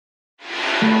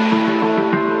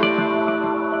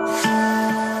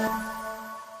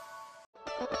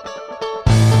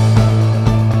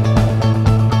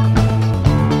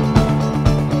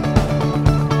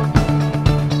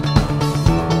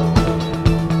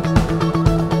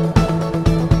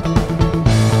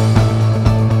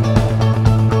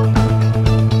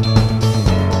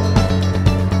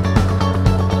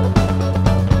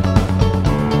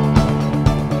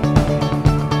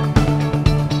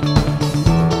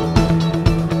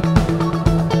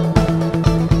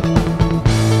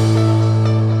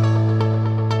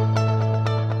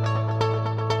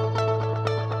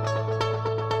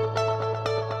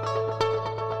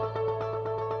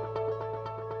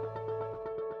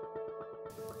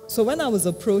So when I was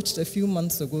approached a few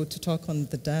months ago to talk on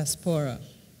the diaspora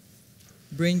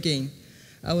bringing,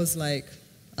 I was like,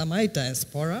 am I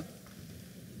diaspora?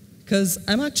 Because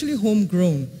I'm actually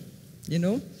homegrown, you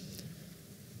know?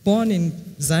 Born in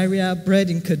Zaria, bred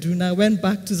in Kaduna, went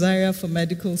back to Zaria for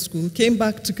medical school, came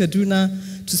back to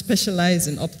Kaduna to specialize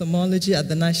in ophthalmology at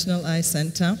the National Eye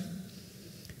Center.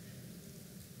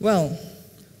 Well,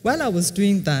 while I was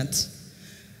doing that,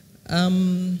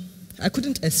 I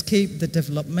couldn't escape the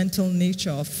developmental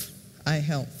nature of eye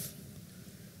health.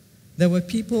 There were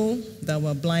people that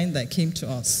were blind that came to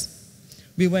us.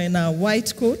 We were in our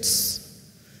white coats,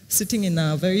 sitting in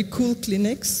our very cool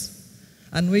clinics,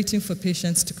 and waiting for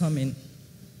patients to come in.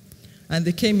 And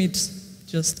they came in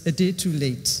just a day too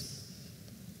late.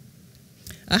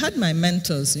 I had my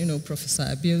mentors, you know, Professor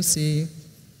Abiose,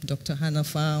 Dr.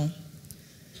 Hannafal.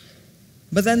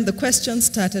 But then the questions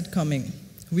started coming.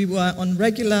 We were on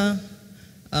regular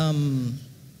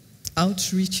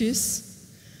outreaches,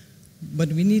 but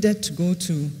we needed to go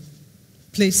to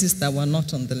places that were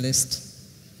not on the list.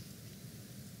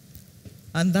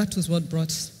 And that was what brought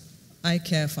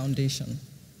ICARE Foundation.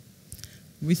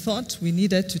 We thought we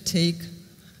needed to take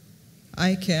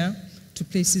ICARE to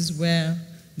places where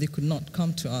they could not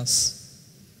come to us.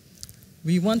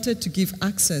 We wanted to give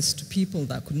access to people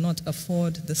that could not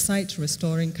afford the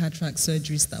sight-restoring cataract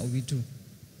surgeries that we do.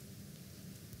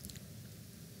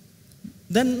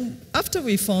 Then, after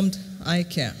we formed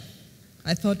ICARE,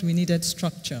 I thought we needed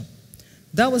structure.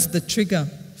 That was the trigger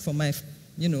for my,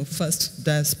 first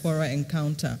diaspora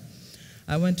encounter.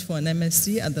 I went for an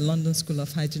MSc at the London School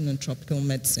of Hygiene and Tropical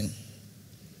Medicine.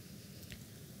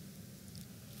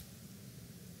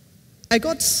 I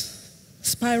got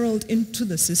spiraled into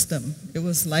the system. It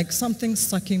was like something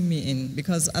sucking me in,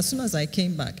 because as soon as I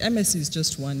came back, MSc is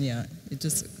just 1 year. It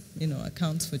just,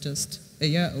 accounts for just a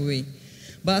year away.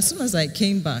 But as soon as I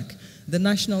came back, the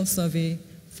National Survey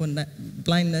for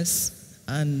Blindness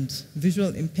and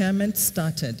Visual Impairment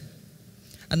started.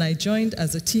 And I joined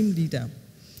as a team leader.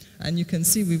 And you can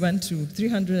see we went to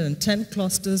 310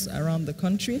 clusters around the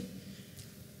country,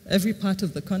 every part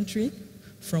of the country,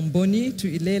 from Boni to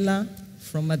Ilela,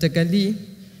 from Madagali,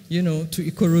 to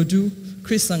Ikorodu,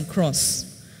 Chris and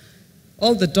Cross.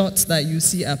 All the dots that you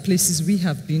see are places we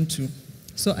have been to.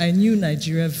 So I knew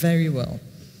Nigeria very well,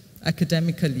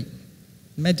 academically,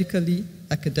 medically,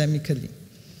 academically.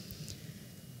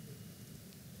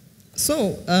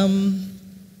 So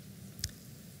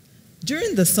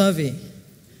during the survey,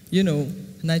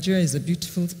 Nigeria is a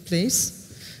beautiful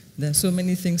place. There are so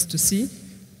many things to see.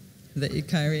 The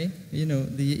ICARE,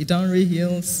 the Idanre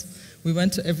Hills. We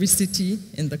went to every city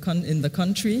in the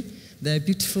country. There are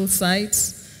beautiful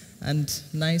sights and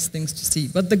nice things to see.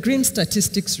 But the grim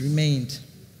statistics remained.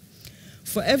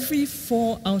 For every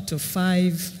 4 out of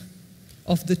 5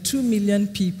 of the 2 million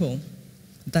people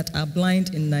that are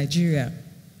blind in Nigeria,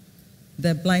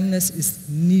 their blindness is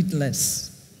needless.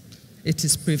 It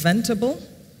is preventable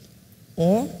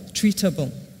or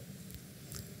treatable,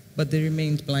 but they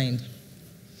remained blind.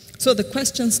 So the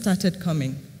questions started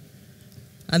coming.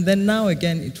 And then now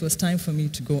again, it was time for me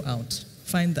to go out,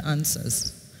 find the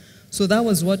answers. So that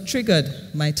was what triggered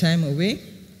my time away.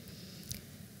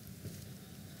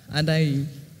 And I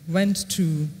went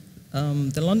to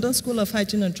the London School of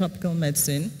Hygiene and Tropical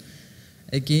Medicine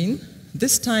again,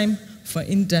 this time for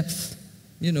in-depth,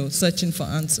 searching for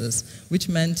answers, which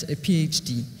meant a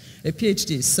PhD. A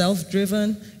PhD is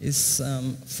self-driven, is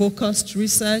focused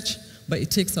research, but it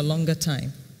takes a longer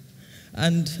time.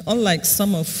 And unlike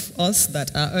some of us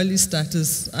that are early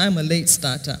starters, I'm a late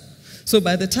starter. So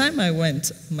by the time I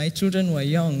went, my children were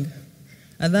young,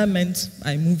 and that meant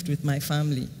I moved with my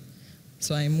family.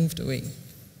 So I moved away.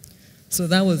 So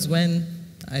that was when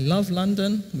I loved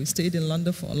London. We stayed in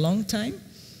London for a long time.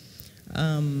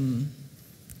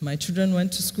 My children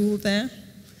went to school there.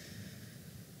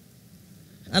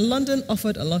 And London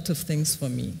offered a lot of things for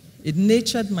me. It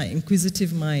nurtured my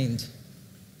inquisitive mind.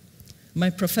 My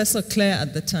professor Claire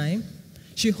at the time,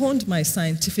 she honed my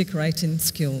scientific writing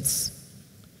skills.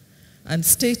 And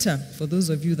Stata, for those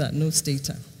of you that know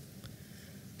Stata,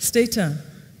 Stata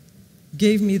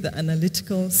gave me the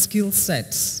analytical skill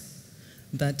sets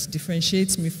that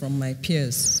differentiates me from my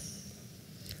peers.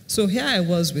 So here I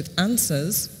was with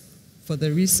answers for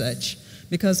the research,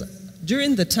 because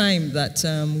during the time that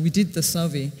we did the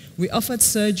survey, we offered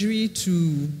surgery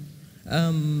to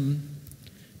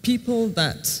people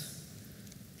that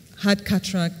had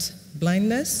cataract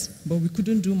blindness, but we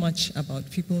couldn't do much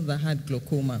about people that had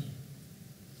glaucoma.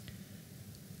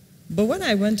 But when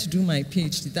I went to do my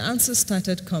PhD, the answers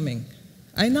started coming.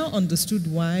 I now understood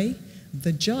why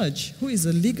the judge, who is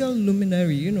a legal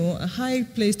luminary, you know, a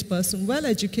high-placed person,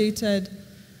 well-educated,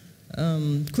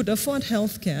 could afford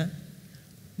health care,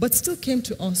 but still came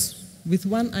to us with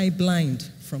one eye blind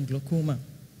from glaucoma.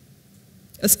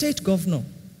 A state governor,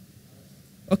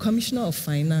 a commissioner of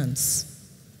finance,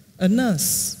 a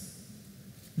nurse,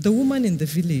 the woman in the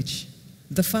village,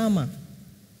 the farmer,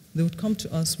 they would come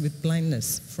to us with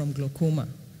blindness from glaucoma.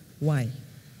 Why?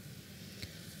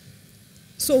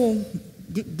 So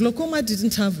glaucoma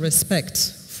didn't have respect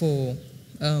for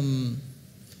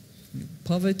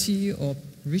poverty or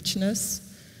richness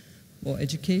or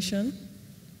education,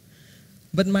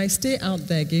 but my stay out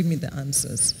there gave me the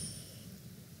answers.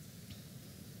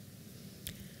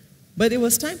 But it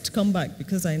was time to come back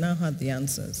because I now had the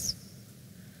answers.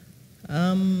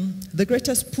 The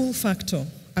greatest pull factor,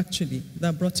 actually,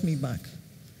 that brought me back.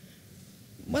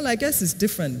 Well, I guess it's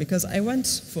different because I went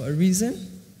for a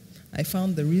reason, I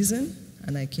found the reason,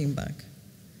 and I came back.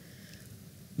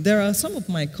 There are some of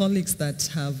my colleagues that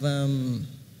have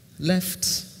left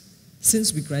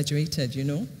since we graduated, you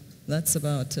know. That's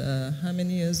about how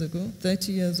many years ago?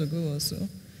 30 years ago or so.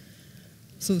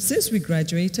 So since we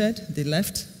graduated, they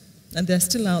left, and they're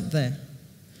still out there.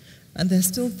 And they're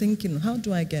still thinking, how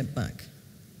do I get back?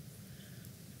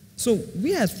 So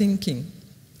we are thinking,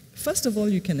 first of all,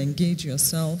 you can engage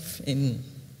yourself in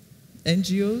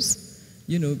NGOs,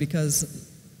 you know, because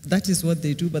that is what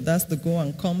they do, but that's the go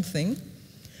and come thing.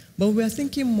 But we are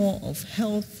thinking more of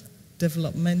health,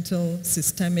 developmental,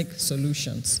 systemic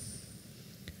solutions.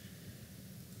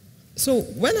 So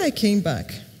when I came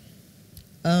back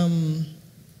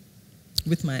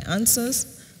with my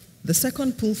answers, the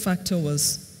second pull factor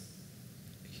was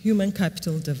human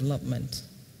capital development.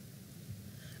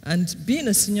 And being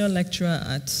a senior lecturer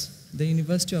at the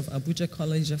University of Abuja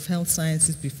College of Health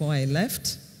Sciences before I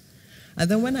left, and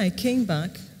then when I came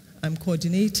back, I'm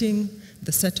coordinating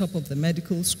the setup of the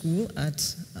medical school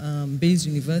at Bayes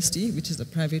University, which is a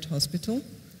private hospital.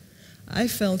 I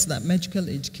felt that medical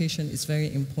education is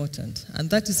very important, and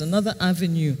that is another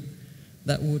avenue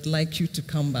that we would like you to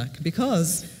come back,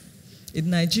 because in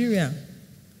Nigeria,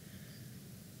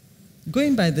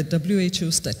 going by the WHO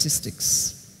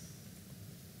statistics,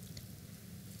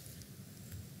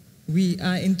 we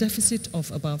are in deficit of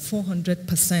about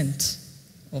 400%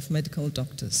 of medical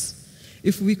doctors.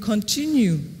 If we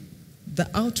continue the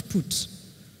output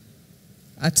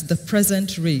at the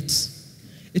present rate,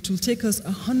 it will take us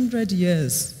 100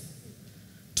 years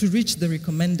to reach the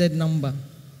recommended number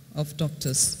of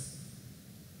doctors.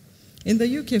 In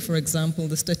the UK, for example,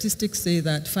 the statistics say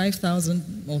that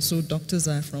 5,000 or so doctors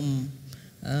are from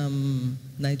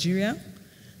Nigeria.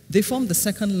 They form the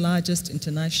second largest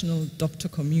international doctor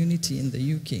community in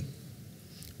the UK.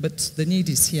 But the need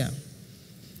is here.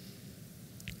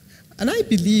 And I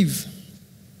believe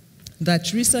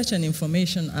that research and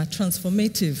information are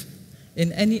transformative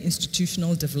in any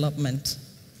institutional development.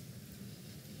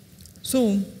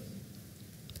 So,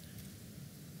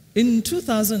 in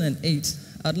 2008,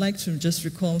 I'd like to just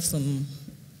recall some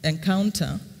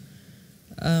encounter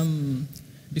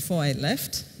before I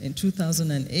left. In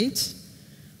 2008,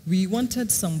 we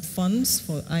wanted some funds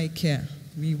for ICARE.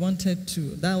 We wanted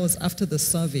to, that was after the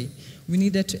survey, we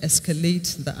needed to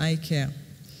escalate the ICARE.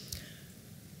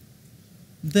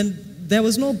 Then there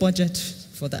was no budget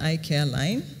for the ICARE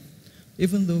line,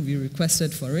 even though we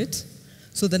requested for it.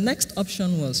 So the next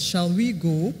option was, shall we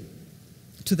go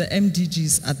to the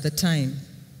MDGs at the time,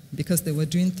 because they were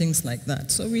doing things like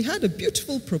that. So we had a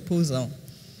beautiful proposal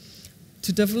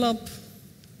to develop,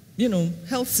 you know,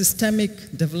 health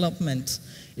systemic development,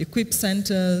 equip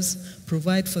centers,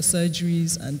 provide for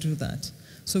surgeries, and do that.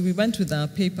 So we went with our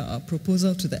paper, our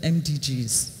proposal to the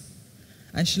MDGs.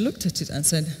 And she looked at it and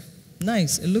said,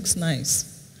 nice, it looks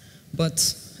nice,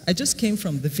 but I just came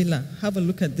from the villa. Have a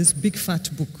look at this big fat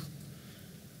book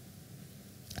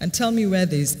and tell me where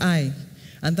there is I,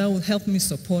 and that will help me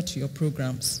support your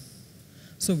programs.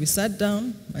 So we sat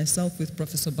down, myself with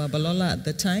Professor Babalola at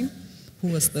the time, who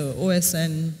was the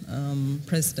OSN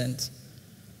president.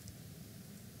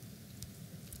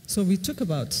 So we took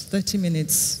about 30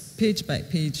 minutes, page by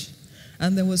page,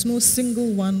 and there was no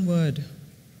single one word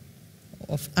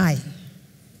of I.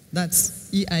 That's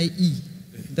E-I-E.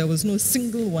 There was no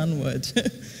single one word.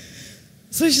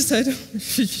 So she said,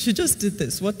 she just did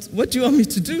this. What do you want me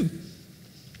to do?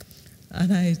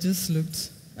 And I just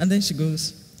looked, and then she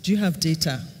goes, do you have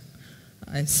data?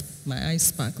 My eyes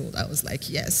sparkled. I was like,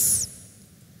 yes.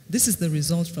 This is the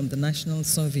result from the National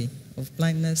Survey of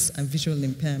Blindness and Visual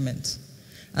Impairment.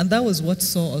 And that was what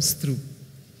saw us through.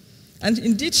 And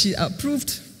indeed, she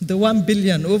approved the 1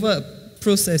 billion over a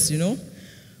process, you know.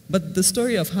 But the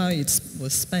story of how it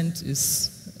was spent is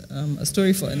a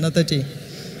story for another day.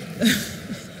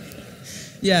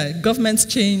 Yeah, governments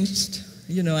changed,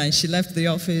 you know, and she left the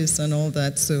office and all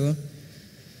that. So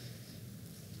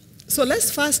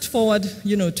let's fast forward,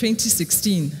 you know,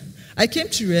 2016. I came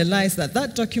to realize that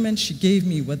that document she gave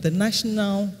me was the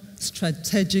National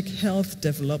Strategic Health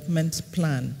Development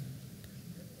Plan,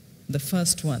 the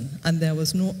first one, and there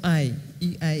was no I,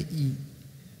 E-I-E.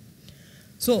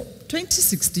 So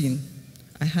 2016,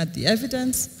 I had the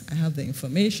evidence, I have the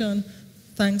information,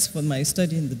 thanks for my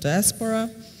study in the diaspora,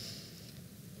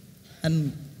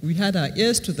 and we had our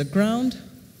ears to the ground,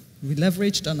 we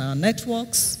leveraged on our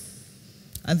networks,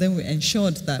 and then we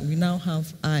ensured that we now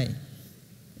have I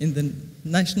in the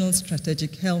National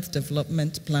Strategic Health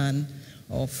Development Plan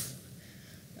of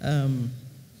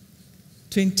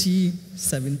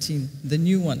 2017, the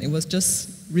new one. It was just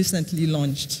recently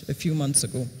launched a few months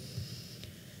ago.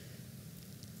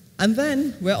 And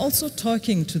then we're also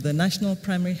talking to the National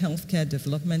Primary Healthcare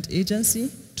Development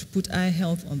Agency to put eye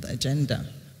health on the agenda,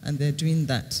 and they're doing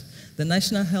that. The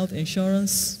National Health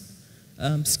Insurance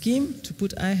Scheme to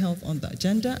put eye health on the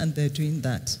agenda, and they're doing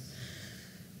that.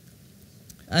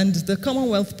 And the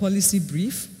Commonwealth Policy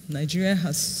Brief, Nigeria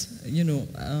has, you know,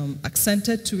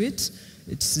 accented to it.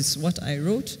 It is what I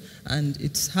wrote, and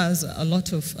it has a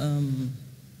lot of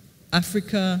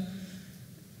Africa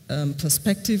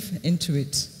perspective into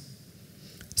it.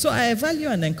 So I value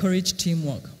and encourage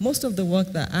teamwork. Most of the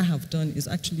work that I have done is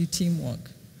actually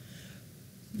teamwork.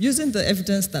 Using the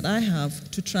evidence that I have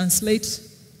to translate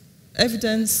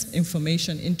evidence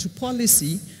information into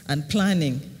policy and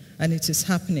planning, and it is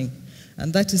happening.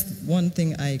 And that is one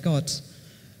thing I got.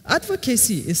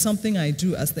 Advocacy is something I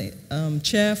do as the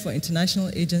chair for International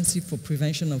Agency for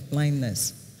Prevention of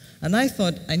Blindness. And I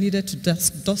thought I needed to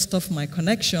dust off my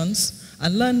connections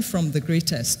and learn from the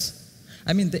greatest.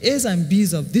 I mean, the A's and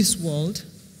B's of this world,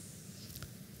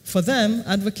 for them,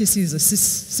 advocacy is a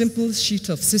simple sheet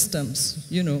of systems.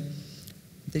 You know,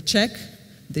 they check,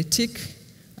 they tick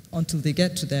until they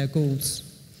get to their goals.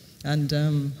 And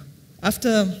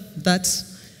after that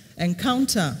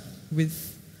encounter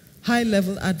with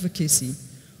high-level advocacy,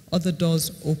 other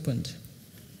doors opened.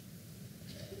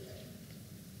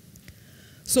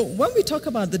 So when we talk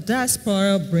about the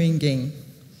diaspora bringing,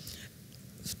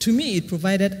 to me, it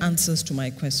provided answers to my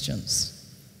questions.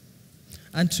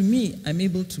 And to me, I'm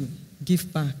able to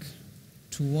give back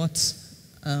to what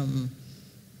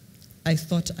I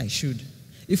thought I should.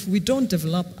 If we don't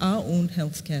develop our own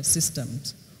healthcare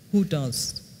systems, who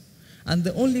does? And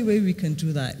the only way we can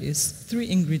do that is 3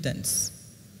 ingredients: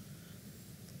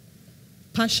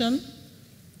 passion,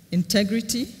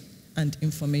 integrity, and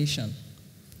information.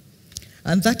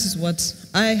 And that is what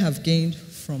I have gained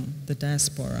from the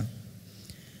diaspora.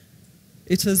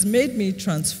 It has made me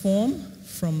transform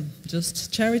from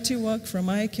just charity work from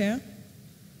ICARE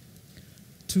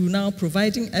to now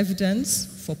providing evidence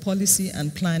for policy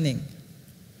and planning.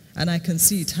 And I can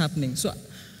see it happening. So,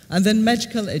 and then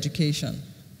medical education.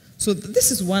 So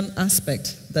this is one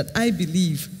aspect that I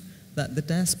believe that the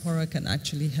diaspora can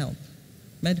actually help.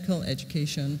 Medical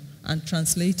education and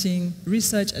translating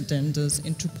research agendas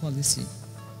into policy.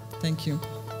 Thank you.